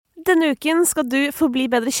Denne uken skal du få bli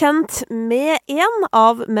bedre kjent med en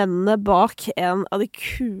av mennene bak en av de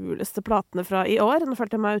kuleste platene fra i år. Nå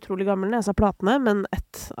følte jeg meg utrolig gammel når jeg sa platene, men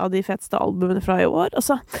et av de feteste albumene fra i år.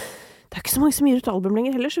 Altså, det er ikke så mange som gir ut album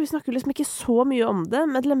lenger heller, så vi snakker liksom ikke så mye om det,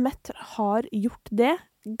 men Lemaitre har gjort det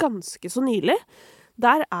ganske så nylig.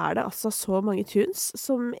 Der er det altså så mange tunes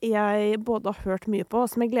som jeg både har hørt mye på, og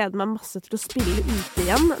som jeg gleder meg masse til å spille ute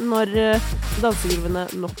igjen når dansegulvene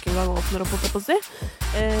nok en gang åpner opp, på å si.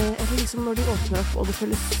 Eller liksom når de åpner opp, og det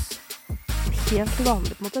føles helt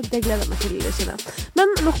vanlig på en måte. Det gleder jeg meg til, kjenner jeg. Men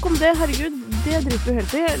nok om det, herregud, det driter vi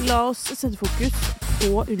helt i. La oss sette fokus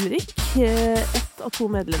på Ulrik, et av to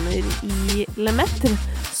medlemmer i Lemaitre,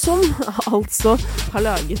 som altså har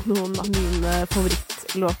laget noen av mine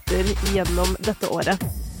favorittlåter gjennom dette året.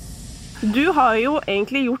 Du har jo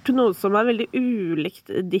egentlig gjort noe som er veldig ulikt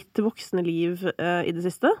ditt voksne liv i det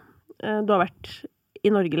siste. Du har vært i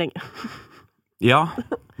Norge lenge. Ja.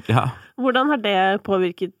 Hvordan har det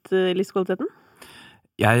påvirket livskvaliteten?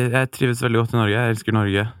 Jeg trives veldig godt i Norge. Jeg elsker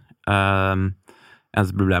Norge.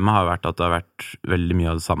 Eneste problemet har vært at det har vært veldig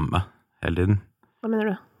mye av det samme hele tiden. Hva mener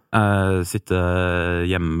du? Sitte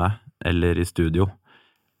hjemme eller i studio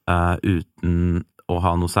uten å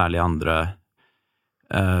ha noe særlig andre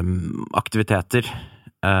aktiviteter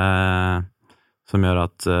som gjør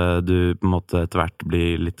at du på en måte etter hvert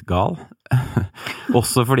blir litt gal.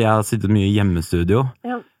 Også fordi jeg har sittet mye i hjemmestudio.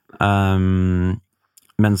 Ja.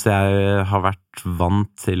 Mens jeg har vært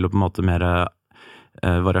vant til å på en måte mer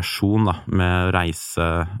variasjon da, med å reise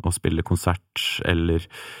og spille konsert, eller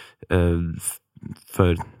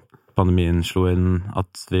før pandemien slo inn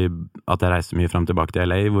at jeg reiste mye frem tilbake til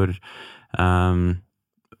LA, hvor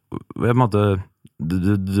på en måte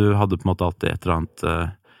du hadde på en måte alltid et eller annet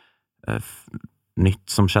nytt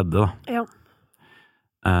som skjedde da. Ja.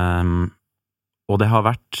 Og det har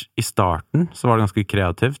vært, i starten så var det ganske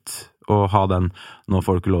kreativt å ha den, nå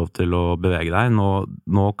får du ikke lov til å bevege deg,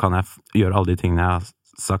 nå kan jeg gjøre alle de tingene jeg har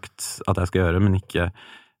sagt at jeg skal gjøre, men ikke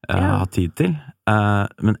ha tid til.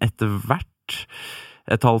 Men etter hvert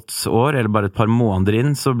et halvt år, eller bare et par måneder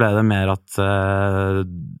inn, så ble det mer at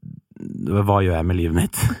hva gjør jeg med livet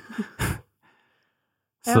mitt?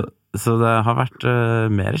 Så det har vært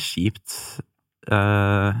mer kjipt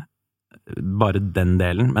bare den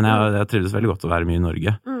delen, men jeg trives veldig godt å være mye i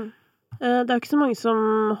Norge. Det er jo ikke så mange som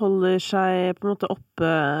holder seg på en måte oppe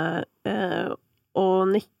og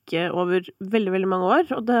nikke over veldig, veldig mange år,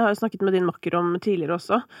 og det har jeg snakket med din makker om tidligere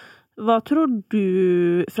også. Hva tror du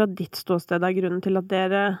fra ditt ståsted er grunnen til at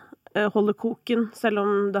dere holder koken, selv om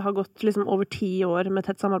det har gått liksom over 10 år med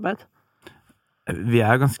tett samarbeid? Vi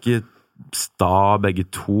er ganske sta begge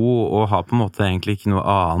to, og har på en måte egentlig ikke noe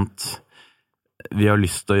annet vi har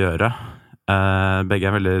lyst til å gjøre. Begge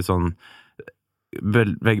er veldig sånn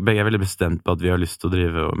begge er veldig bestemt på at vi har lyst til å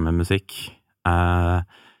drive med musikk.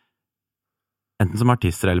 Enten som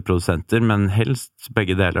artister eller produsenter, men helst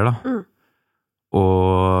begge deler da.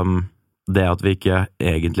 Og det at vi ikke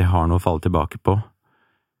egentlig har noe å falle tilbake på,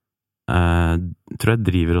 tror jeg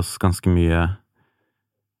driver oss ganske mye.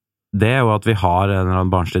 Det, og at vi har en eller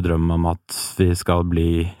annen barnslig drøm om at vi skal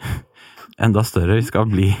bli enda større.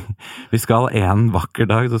 Vi skal en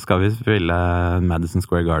vakker dag, så skal vi spille Madison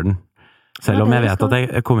Square Garden. Selv om jeg vet at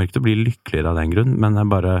jeg kommer ikke til å bli lykkeligere av den grunn, men jeg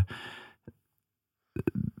bare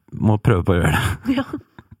må prøve på å gjøre det.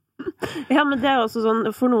 Ja, men det er jo også sånn,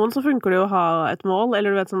 for noen så funker det jo å ha et mål, eller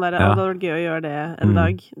du vet sånn der, det hadde vært gøy å gjøre det en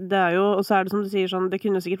dag. Det er jo, og så er det som du sier sånn, det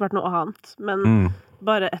kunne sikkert vært noe annet, men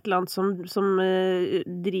bare et eller annet som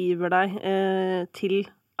driver deg til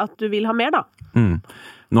at du vil ha mer da.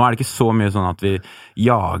 Nå er det ikke så mye sånn at vi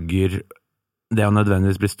jager det å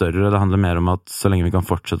nødvendigvis bli større. Det handler mer om at så lenge vi kan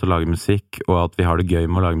fortsette å lage musikk, og at vi har det gøy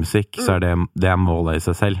med å lage musikk, så er det er målet i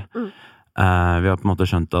seg selv. Vi har på en måte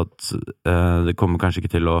skjønt at det kommer kanskje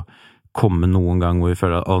ikke til å komme noen gang hvor vi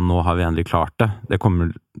føler at nå har vi endelig klart det. Det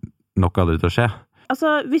kommer nok aldri til å skje.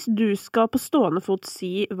 Altså, hvis du skal på stående fot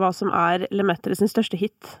si hva som er Lemaitre sin største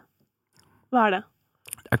hit, hva er det?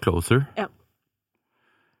 Det er Closer. Ja.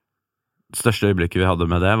 Det største øyeblikket vi hadde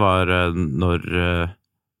med det var når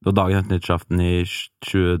det var dagen etter nyttårsaften i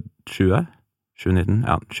 2019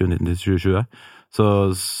 til 2020,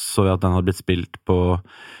 så vi at den hadde blitt spilt på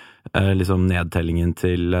liksom nedtellingen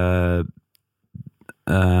til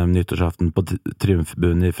nyttårsaften på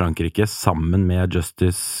Triumfbuen i Frankrike, sammen med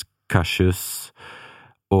Justice, Cassius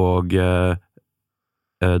og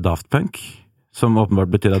Daft Punk, som åpenbart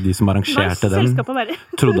betyr at de som arrangerte den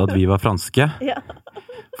trodde at vi var franske.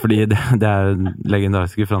 Fordi det er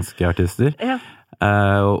legendariske franske artister.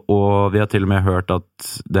 Og vi har til og med hørt at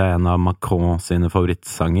det er en av Macron sine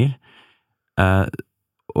favorittsanger.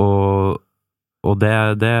 Og Og det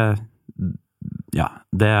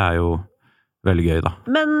jo veldig gøy, da.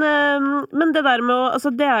 Men det der med å,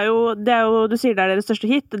 altså det er jo, du sier det deres største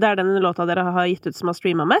hit, det den låta dere har gitt ut som har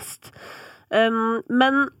streamet mest.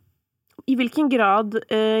 Men i hvilken grad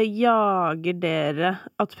jager dere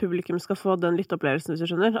at publikum skal få den lytteopplevelsen, hvis du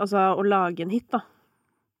skjønner? Altså å lage en hit, da?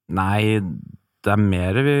 Nei, det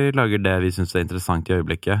mer vi lager det vi synes er interessant i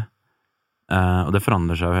øyeblikket. Og det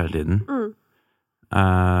forandrer seg jo hele tiden.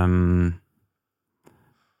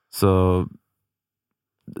 Så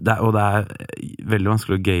det er veldig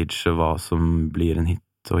vanskelig å gauge hva som blir en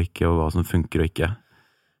hit og ikke, og hva som funker og ikke.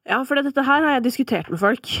 Ja, for dette her har jeg diskutert med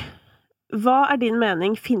folk. Hva din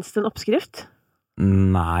mening? Finnes det en oppskrift?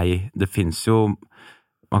 Nei, det finnes jo,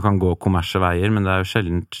 man kan gå kommersielle veier, men det er jo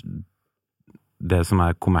sjeldent det som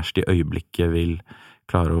er kommersielt i øyeblikket vil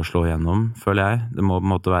klare å slå gjennom, føler jeg. Det må på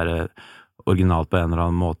en måte være originalt på en eller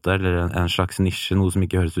annen måte, eller en slags nisje, noe som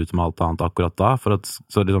ikke høres ut som alt annet akkurat da,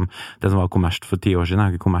 så liksom, det som var kommersielt for 10 år siden er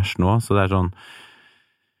ikke kommersielt nå, så det er sånn,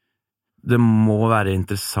 det må være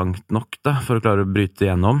interessant nok da, for å klare å bryte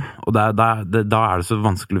igjennom, og da er det så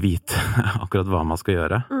vanskelig å vite akkurat hva man skal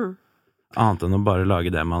gjøre, annet enn å bare lage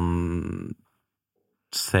det man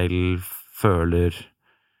selv føler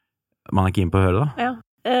man keen på å høre da. Ja.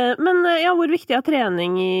 Men hvor viktig er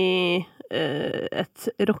trening i et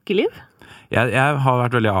rockeliv? Jeg har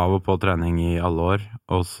vært veldig av og på trening i alle år,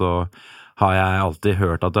 og så har jeg alltid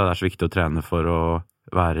hørt at det er så viktig å trene for å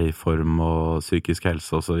være i form og psykisk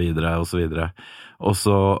helse og så videre, og så videre. Og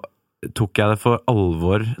så tok jeg det for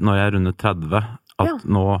alvor når jeg rundet 30, at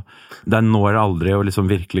det nå eller aldri å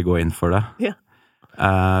liksom virkelig gå inn for det. Ja.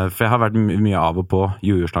 For jeg har vært mye av og på,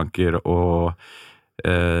 jojo-slanker og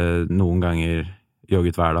noen ganger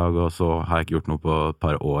jogget hver dag, og så har jeg ikke gjort noe på et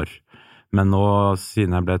par år. Men nå,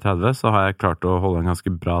 siden jeg ble 30, så har jeg klart å holde en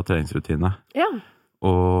ganske bra treningsrutine. Ja.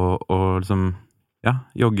 Og liksom,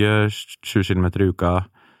 jogge 7 kilometer i uka,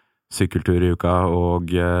 sykkeltur i uka,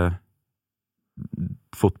 og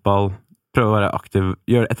fotball. Prøve å være aktiv,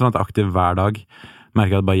 gjøre et eller annet aktiv hver dag.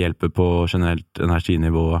 Merker at det bare hjelper på generelt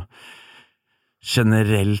energinivå.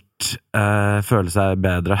 Generelt føle seg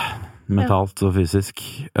bedre. Mentalt og fysisk,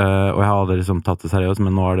 og jeg har aldri liksom tatt det seriøst,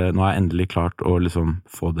 men nå har jeg endelig klart å liksom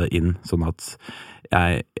få det inn, sånn at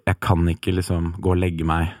jeg kan ikke liksom gå og legge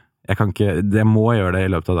meg, jeg må gjøre det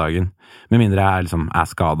i løpet av dagen, med mindre jeg liksom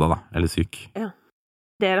skadet da, eller syk. Ja.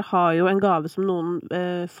 Dere har jo en gave som noen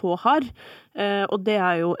få har, og det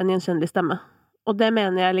er jo en gjenkjennelig stemme. Og det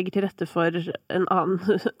mener jeg legger til rette for en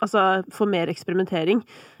annen, altså for mer eksperimentering.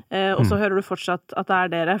 Og så hører du fortsatt at det er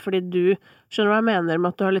dere, fordi du skjønner hva jeg mener med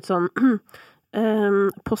at du har litt sånn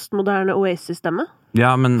postmoderne Oasis-stemme. Ja,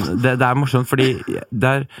 men det er morsomt, fordi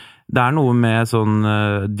det er noe med sånn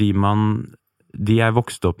de jeg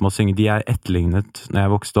vokste opp med å synge, de er etterlignet når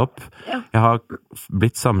jeg vokste opp. Ja. Jeg har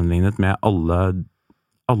blitt sammenlignet med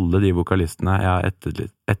alle de vokalistene jeg har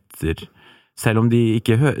etter selv om de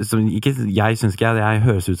ikke jeg synes ikke jeg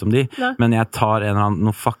høres ut som de, men jeg tar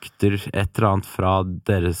noen fakter, et eller annet fra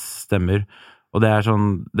deres stemmer, og det er sånn,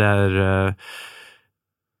 det er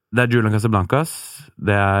Julian Casablancas,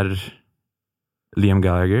 det er Liam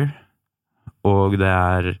Gallagher, og det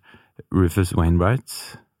er Rufus Wainwright,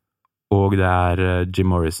 og det er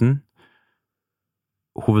Jim Morrison,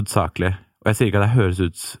 hovedsakelig. Og jeg sier ikke at jeg høres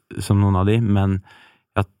ut som noen av de, men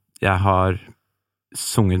jeg har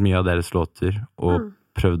sunget mye av deres låter og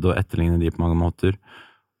prøvd å etterligne de på mange måter,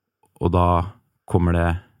 og da kommer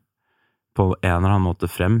det på en eller annen måte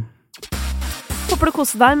frem. Håper du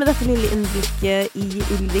koser deg med dette lille innblikket i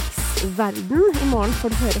Ulriks verden. I morgen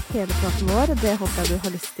får du høre hele praten vår, det håper jeg du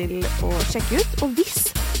har lyst til å sjekke ut, og hvis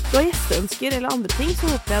du har gjesteønsker eller andre ting, så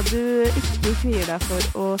håper jeg du ikke kvier deg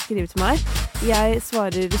for å skrive til meg. Jeg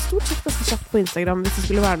svarer stort sett ganske kjapt på Instagram hvis det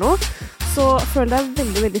skulle være noe, så føl deg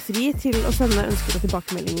veldig, veldig fri til å sende ønsker og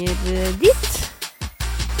tilbakemeldinger dit.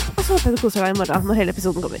 Og så håper jeg du koser deg i morgen når hele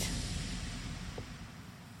episoden kommer.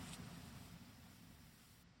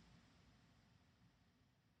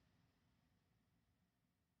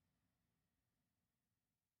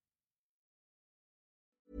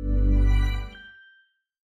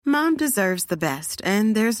 Mom deserves the best,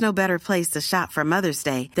 and there's no better place to shop for Mother's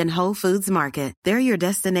Day than Whole Foods Market. They're your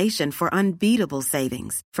destination for unbeatable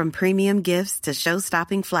savings, from premium gifts to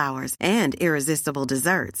show-stopping flowers and irresistible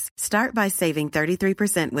desserts. Start by saving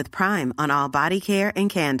 33% with Prime on all body care and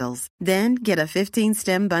candles. Then get a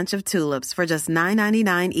 15-stem bunch of tulips for just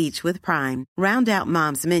 $9.99 each with Prime. Round out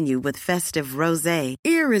Mom's menu with festive rosé,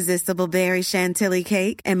 irresistible berry chantilly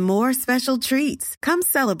cake, and more special treats. Come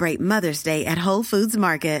celebrate Mother's Day at Whole Foods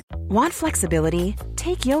Market. it. Want flexibility?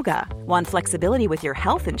 Take yoga. Want flexibility with your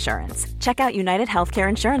health insurance? Check out United Healthcare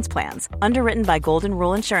Insurance Plans. Underwritten by Golden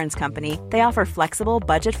Rule Insurance Company, they offer flexible,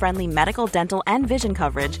 budget-friendly medical, dental, and vision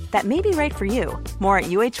coverage that may be right for you. More at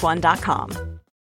uh1.com.